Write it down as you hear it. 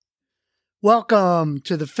Welcome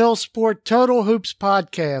to the Phil Sport Total Hoops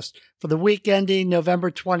podcast for the week ending November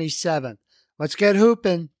 27th. Let's get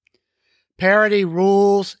hooping. Parity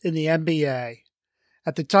rules in the NBA.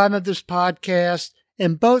 At the time of this podcast,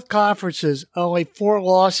 in both conferences, only 4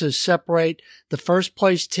 losses separate the first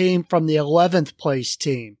place team from the 11th place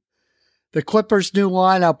team. The Clippers' new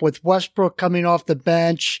lineup with Westbrook coming off the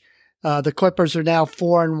bench, the Clippers are now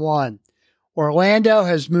 4-1. Orlando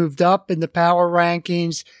has moved up in the power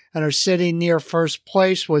rankings and are sitting near first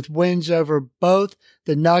place with wins over both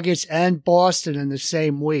the Nuggets and Boston in the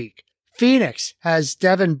same week. Phoenix has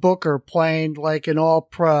Devin Booker playing like an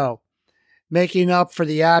all-pro, making up for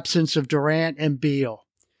the absence of Durant and Beal.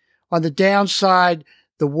 On the downside,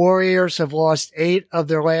 the Warriors have lost 8 of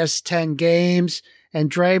their last 10 games,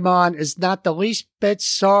 and Draymond is not the least bit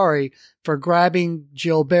sorry for grabbing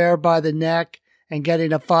Gilbert by the neck and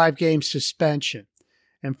getting a 5-game suspension.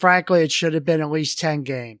 And frankly, it should have been at least 10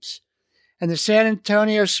 games. And the San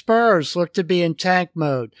Antonio Spurs look to be in tank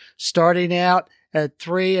mode, starting out at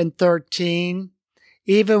 3-13,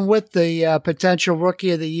 even with the potential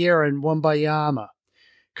Rookie of the Year in Wembanyama.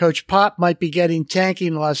 Coach Pop might be getting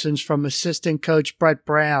tanking lessons from assistant coach Brett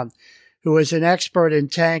Brown, who is an expert in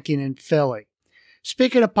tanking in Philly.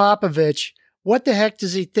 Speaking of Popovich, what the heck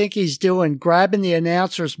does he think he's doing grabbing the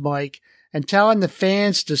announcer's mic and telling the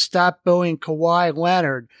fans to stop booing Kawhi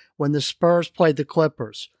Leonard when the Spurs played the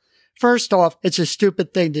Clippers? First off, it's a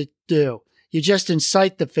stupid thing to do. You just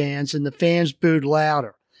incite the fans, and the fans booed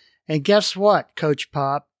louder. And guess what, Coach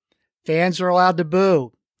Pop? Fans are allowed to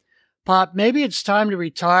boo. Pop, maybe it's time to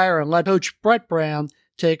retire and let Coach Brett Brown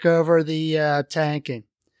take over the tanking.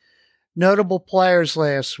 Notable players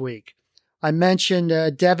last week. I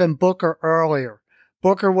mentioned Devin Booker earlier.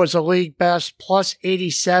 Booker was a league best plus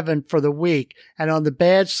 87 for the week, and on the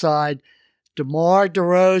bad side, DeMar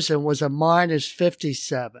DeRozan was a minus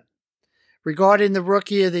 57. Regarding the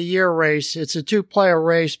Rookie of the Year race, it's a 2-player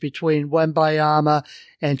race between Wembanyama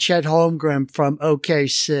and Chet Holmgren from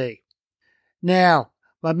OKC. Now,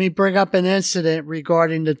 let me bring up an incident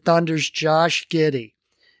regarding the Thunder's Josh Giddey.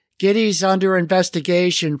 Giddey's under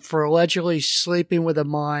investigation for allegedly sleeping with a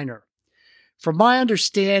minor. From my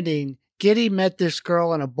understanding, Giddey met this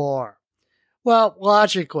girl in a bar. Well,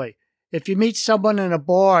 logically, if you meet someone in a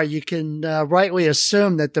bar, you can rightly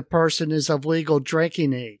assume that the person is of legal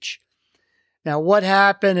drinking age. Now, what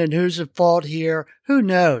happened and who's at fault here, who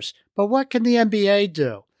knows? But what can the NBA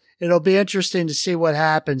do? It'll be interesting to see what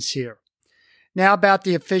happens here. Now about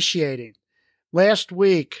the officiating. Last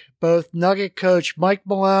week, both Nugget coach Mike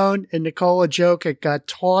Malone and Nikola Jokic got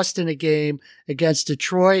tossed in a game against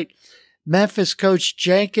Detroit. Memphis coach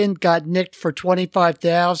Jenkins got nicked for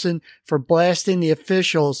 $25,000 for blasting the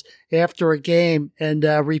officials after a game, and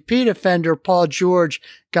repeat offender Paul George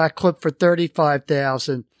got clipped for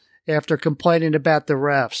 $35,000 after complaining about the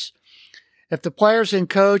refs. If the players and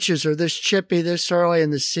coaches are this chippy this early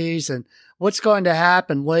in the season, what's going to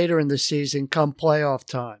happen later in the season come playoff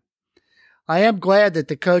time? I am glad that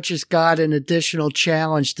the coaches got an additional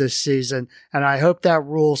challenge this season, and I hope that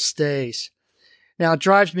rule stays. Now, it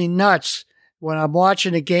drives me nuts when I'm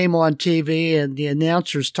watching a game on TV and the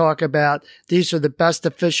announcers talk about these are the best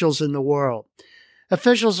officials in the world.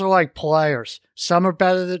 Officials are like players. Some are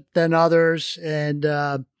better than others, and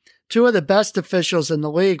 2 of the best officials in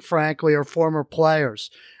the league, frankly, are former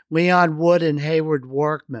players, Leon Wood and Hayward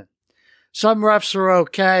Workman. Some refs are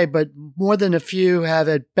okay, but more than a few have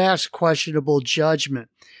at best questionable judgment,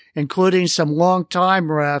 including some longtime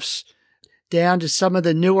refs down to some of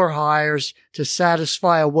the newer hires to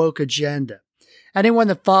satisfy a woke agenda. Anyone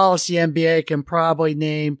that follows the NBA can probably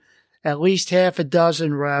name at least half a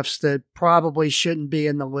dozen refs that probably shouldn't be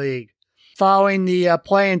in the league. Following the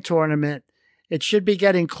play-in tournament, it should be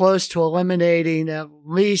getting close to eliminating at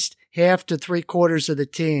least half to 3/4 of the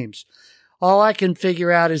teams. All I can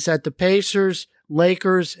figure out is that the Pacers,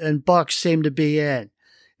 Lakers, and Bucks seem to be in.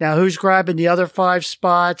 Now, who's grabbing the other 5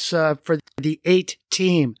 spots for the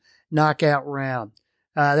 8-team knockout round?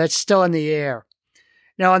 That's still in the air.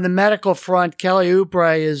 Now, on the medical front, Kelly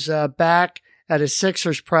Oubre is back at a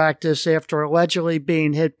Sixers practice after allegedly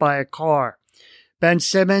being hit by a car. Ben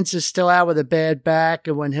Simmons is still out with a bad back,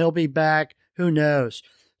 and when he'll be back, who knows?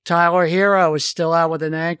 Tyler Hero is still out with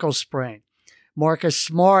an ankle sprain. Marcus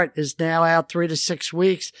Smart is now out 3 to 6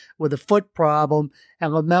 weeks with a foot problem,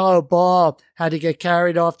 and LaMelo Ball had to get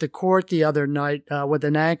carried off the court the other night with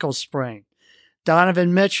an ankle sprain.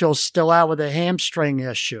 Donovan Mitchell's still out with a hamstring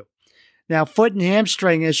issue. Now, foot and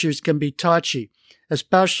hamstring issues can be touchy,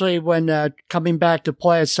 especially when coming back to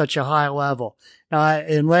play at such a high level. Now,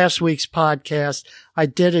 in last week's podcast, I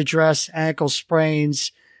did address ankle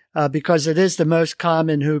sprains because it is the most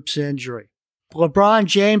common hoops injury. LeBron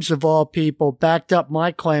James, of all people, backed up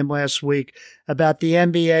my claim last week about the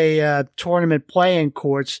NBA tournament play-in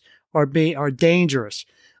courts are dangerous.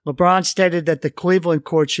 LeBron stated that the Cleveland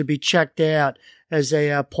court should be checked out as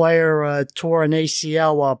a player tore an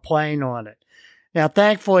ACL while playing on it. Now,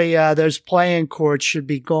 thankfully, those play-in courts should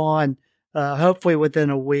be gone, hopefully within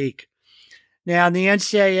a week. Now, in the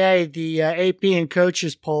NCAA, the AP and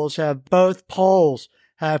coaches polls have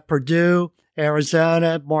Purdue,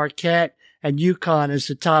 Arizona, Marquette, and UConn as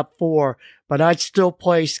the top 4, but I'd still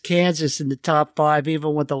place Kansas in the top 5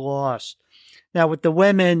 even with a loss. Now, with the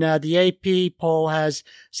women, the AP poll has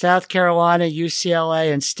South Carolina,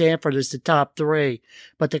 UCLA, and Stanford as the top 3,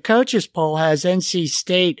 but the coaches poll has NC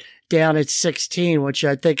State down at 16, which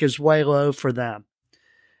I think is way low for them.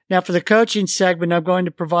 Now, for the coaching segment, I'm going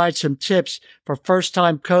to provide some tips for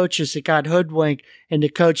first-time coaches that got hoodwinked into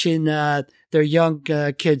coaching their young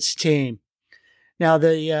kids' team. Now,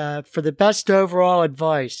 for the best overall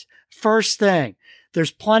advice, first thing,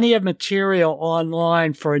 there's plenty of material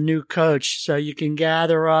online for a new coach, so you can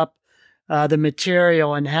gather up the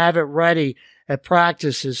material and have it ready at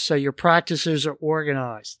practices so your practices are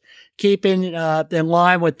organized. Keep in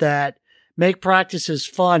line with that. Make practices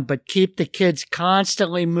fun, but keep the kids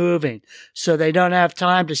constantly moving so they don't have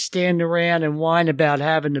time to stand around and whine about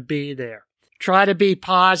having to be there. Try to be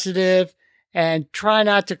positive and try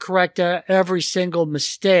not to correct every single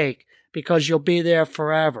mistake because you'll be there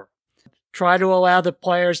forever. Try to allow the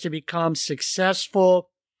players to become successful.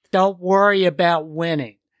 Don't worry about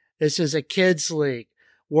winning. This is a kids' league.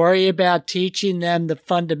 Worry about teaching them the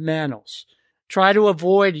fundamentals. Try to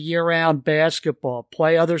avoid year-round basketball.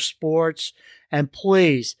 Play other sports. And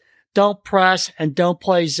please, don't press and don't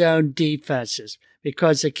play zone defenses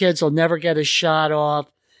because the kids will never get a shot off.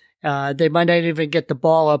 They might not even get the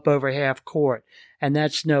ball up over half court, and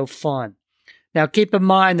that's no fun. Now, keep in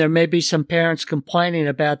mind there may be some parents complaining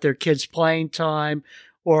about their kids' playing time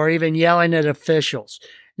or even yelling at officials.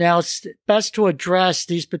 Now, it's best to address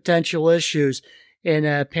these potential issues in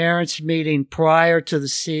a parents' meeting prior to the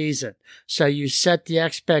season, so you set the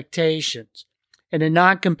expectations. In a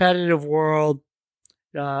non-competitive world,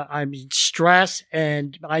 I mean stress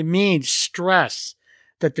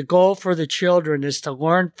that the goal for the children is to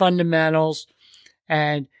learn fundamentals,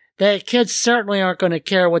 and the kids certainly aren't going to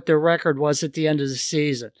care what their record was at the end of the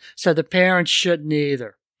season, so the parents shouldn't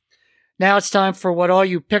either. Now it's time for what all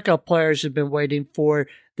you pickup players have been waiting for,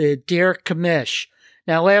 the Dear Commish.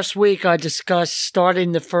 Now last week I discussed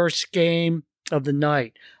starting the first game of the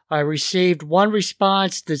night. I received one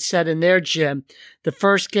response that said in their gym, the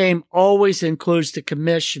first game always includes the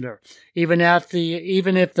commissioner, even if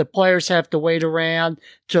the players have to wait around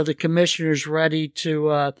till the commissioner's ready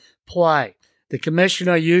to play. The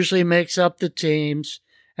commissioner usually makes up the teams,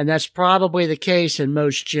 and that's probably the case in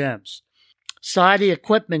most gyms. Sidey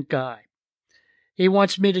Equipment Guy. He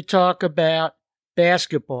wants me to talk about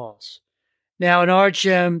basketballs. Now in our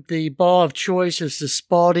gym, the ball of choice is the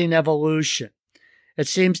Spalding Evolution. It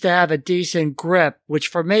seems to have a decent grip, which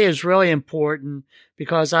for me is really important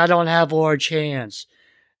because I don't have large hands.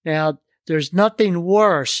 Now, there's nothing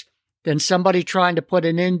worse than somebody trying to put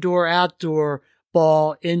an indoor-outdoor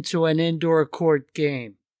ball into an indoor court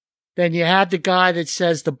game. Then you have the guy that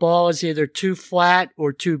says the ball is either too flat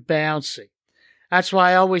or too bouncy. That's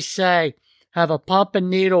why I always say, have a pump and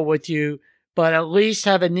needle with you, but at least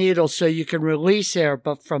have a needle so you can release air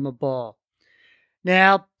from a ball.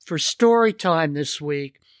 Now, for story time this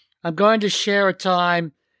week, I'm going to share a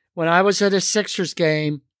time when I was at a Sixers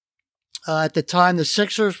game. At the time, the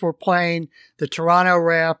Sixers were playing the Toronto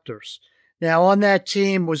Raptors. Now, on that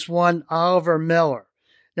team was one Oliver Miller.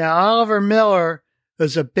 Now, Oliver Miller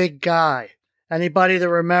is a big guy. Anybody that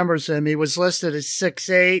remembers him, he was listed as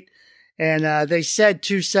 6'8", and they said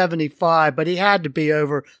 275, but he had to be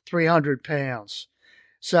over 300 pounds.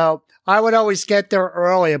 So I would always get there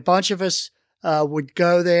early. A bunch of us would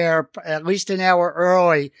go there at least an hour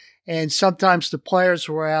early, and sometimes the players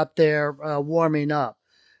were out there warming up.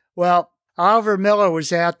 Well, Oliver Miller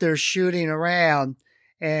was out there shooting around,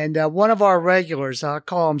 and one of our regulars, I'll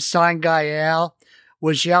call him Sign Guy Al,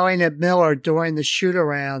 was yelling at Miller during the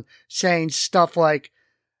shoot-around, saying stuff like,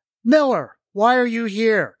 "Miller, why are you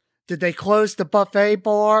here? Did they close the buffet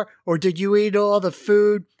bar, or did you eat all the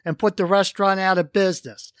food and put the restaurant out of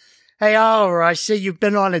business? Hey, Oliver, I see you've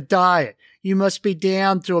been on a diet. You must be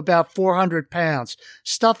down to about 400 pounds.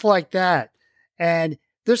 Stuff like that. And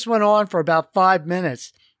this went on for about 5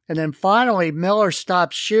 minutes. And then finally, Miller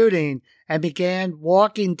stopped shooting and began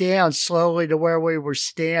walking down slowly to where we were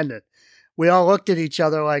standing. We all looked at each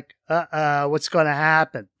other like, what's going to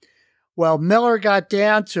happen? Well, Miller got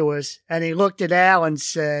down to us and he looked at Al and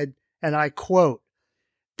said, and I quote,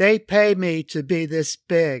 "They pay me to be this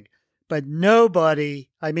big, but nobody's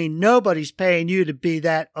paying you to be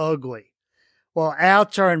that ugly." Well, Al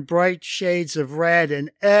turned bright shades of red and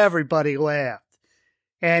everybody laughed.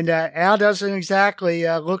 And Al doesn't exactly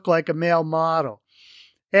look like a male model.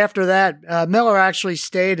 After that, Miller actually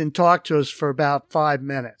stayed and talked to us for about 5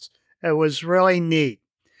 minutes. It was really neat.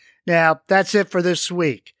 Now, that's it for this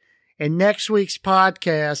week. In next week's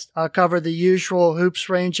podcast, I'll cover the usual hoops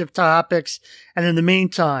range of topics. And in the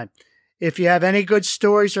meantime, if you have any good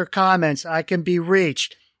stories or comments, I can be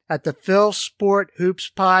reached at the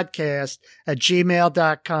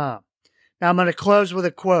philsporthoopspodcast@gmail.com. Now, I'm going to close with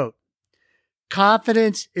a quote.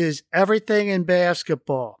 "Confidence is everything in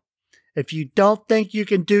basketball. If you don't think you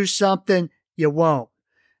can do something, you won't."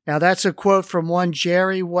 Now, that's a quote from one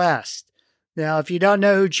Jerry West. Now, if you don't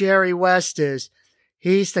know who Jerry West is,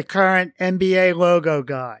 he's the current NBA logo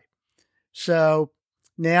guy. So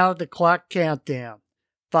now the clock countdown.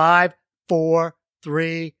 5, 4,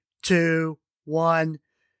 3, 2, 1.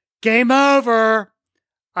 Game over.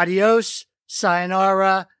 Adios.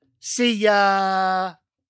 Sayonara. See ya.